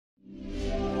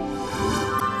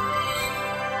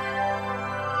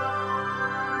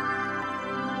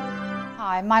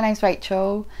Hi, my name's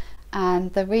Rachel,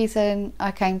 and the reason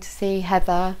I came to see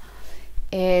Heather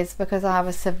is because I have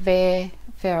a severe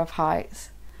fear of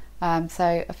heights.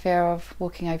 So a fear of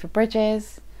walking over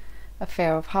bridges, a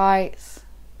fear of heights,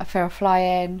 a fear of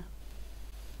flying.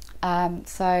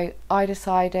 So I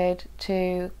decided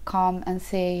to come and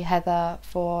see Heather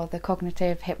for the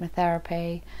cognitive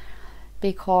hypnotherapy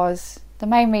because the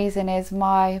main reason is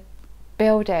my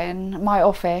building, my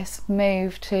office,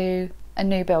 moved to a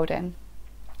new building.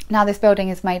 Now this building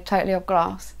is made totally of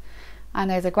glass, and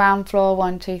there's a ground floor,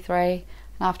 1, 2, 3, and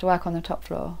I have to work on the top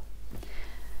floor.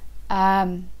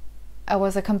 It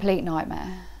was a complete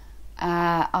nightmare.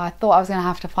 I thought I was going to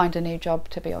have to find a new job,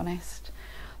 to be honest,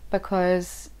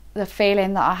 because the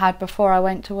feeling that I had before I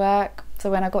went to work,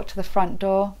 so when I got to the front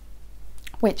door,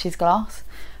 which is glass,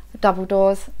 double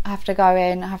doors, I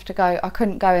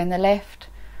couldn't go in the lift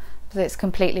because it's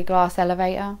completely glass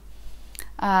elevator.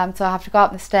 So I have to go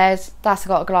up the stairs. That's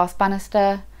got a glass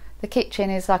banister. The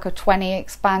kitchen is like a 20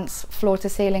 expanse floor to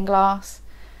ceiling glass.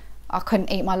 I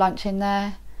couldn't eat my lunch in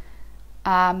there.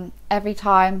 Every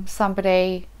time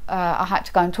I had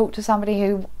to go and talk to somebody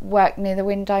who worked near the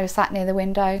window, sat near the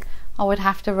window, I would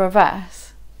have to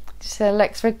reverse. Just it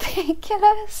looks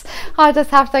ridiculous. I just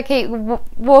have to keep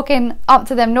walking up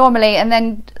to them normally, and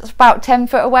then about 10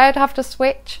 foot away I'd have to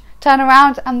switch, turn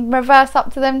around and reverse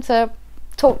up to them to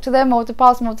talk to them or to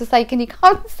pass them or to say, can you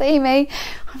come and see me?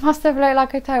 I must have looked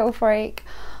like a total freak.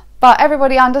 But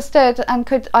everybody understood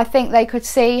and I think they could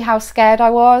see how scared I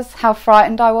was, how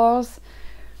frightened I was,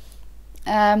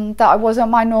 that I wasn't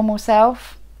my normal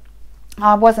self.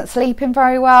 I wasn't sleeping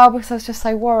very well because I was just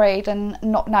so worried and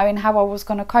not knowing how I was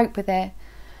going to cope with it.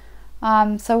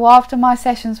 So after my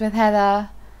sessions with Heather,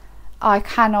 I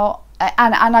cannot,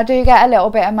 and I do get a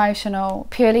little bit emotional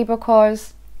purely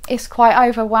because it's quite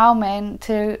overwhelming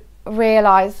to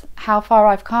realise how far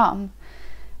I've come.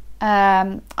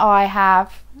 I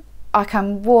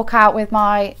can walk out with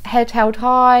my head held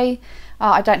high.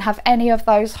 I don't have any of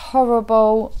those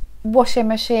horrible washing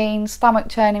machine, stomach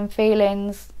churning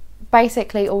feelings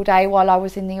basically all day while I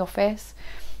was in the office.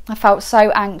 I felt so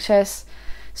anxious,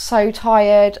 so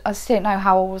tired. I just didn't know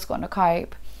how I was going to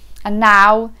cope. And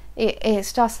now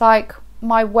it's just like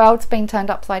my world's been turned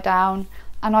upside down,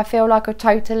 and I feel like a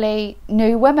totally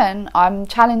new woman. I'm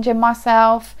challenging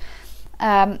myself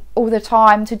all the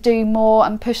time to do more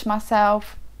and push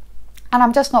myself, and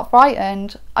I'm just not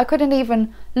frightened. I couldn't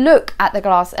even look at the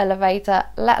glass elevator,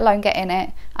 let alone get in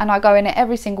it, and I go in it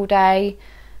every single day.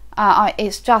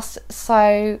 It's just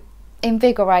so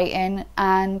invigorating,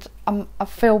 and I'm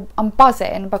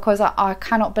buzzing because I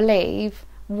cannot believe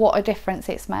what a difference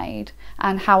it's made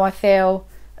and how I feel.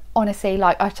 Honestly,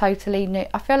 like I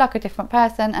feel like a different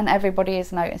person, and everybody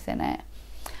is noticing it.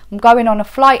 I'm going on a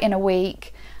flight in a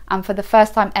week, and for the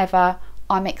first time ever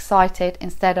I'm excited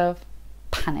instead of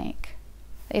panic.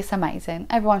 It's amazing.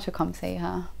 Everyone should come see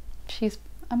her. She's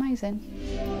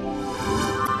amazing.